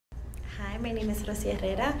my name is Rosie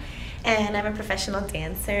Herrera, and I'm a professional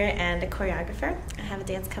dancer and a choreographer. I have a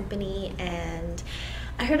dance company, and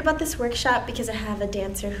I heard about this workshop because I have a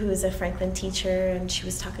dancer who is a Franklin teacher, and she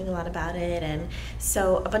was talking a lot about it. And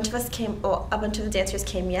so a bunch of the dancers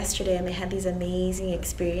came yesterday, and they had these amazing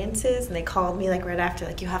experiences, and they called me like right after,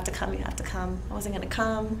 like, you have to come, you have to come. I wasn't gonna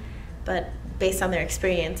come, but based on their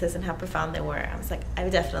experiences and how profound they were, I was like, I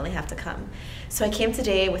would definitely have to come. So I came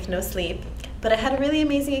today with no sleep, but I had a really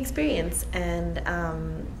amazing experience, and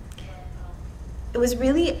it was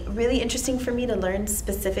really, really interesting for me to learn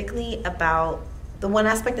specifically about the one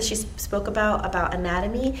aspect that she spoke about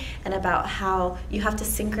anatomy, and about how you have to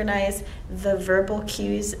synchronize the verbal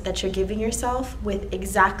cues that you're giving yourself with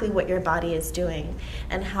exactly what your body is doing,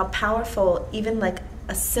 and how powerful even like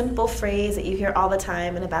a simple phrase that you hear all the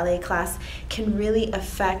time in a ballet class can really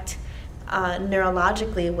affect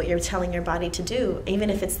neurologically what you're telling your body to do, even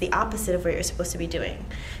if it's the opposite of what you're supposed to be doing.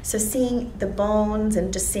 So seeing the bones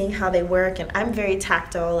and just seeing how they work, and I'm very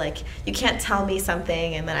tactile, like you can't tell me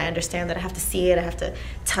something and then I understand that I have to see it, I have to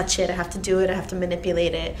touch it, I have to do it, I have to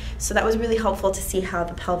manipulate it. So that was really helpful to see how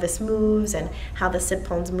the pelvis moves and how the sit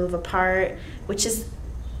bones move apart, which is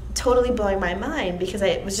totally blowing my mind because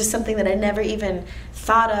it was just something that I never even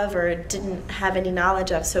thought of or didn't have any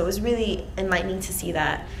knowledge of. So it was really enlightening to see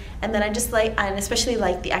that. And then I just and especially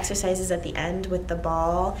like the exercises at the end with the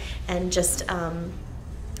ball, and just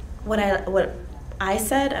what I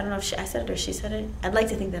said. I don't know if I said it or she said it. I'd like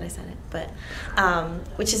to think that I said it, but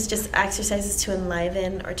which is just exercises to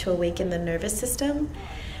enliven or to awaken the nervous system,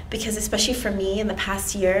 because especially for me in the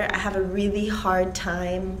past year, I have a really hard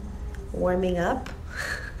time warming up.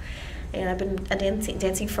 And I've been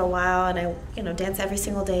dancing for a while, and I dance every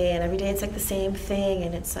single day, and every day it's like the same thing,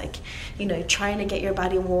 and it's like, you're trying to get your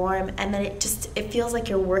body warm, and then it feels like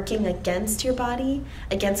you're working against your body,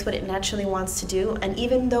 against what it naturally wants to do. And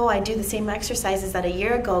even though I do the same exercises that a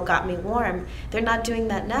year ago got me warm, they're not doing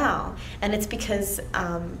that now. And it's because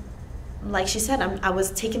like she said, I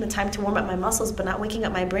was taking the time to warm up my muscles, but not waking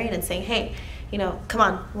up my brain and saying, hey, come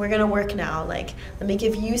on, we're gonna work now. Like, let me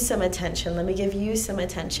give you some attention. Let me give you some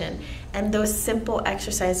attention. And those simple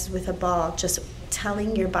exercises with a ball, just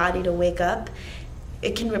telling your body to wake up,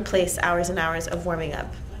 it can replace hours and hours of warming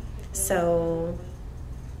up. So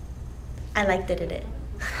I liked it.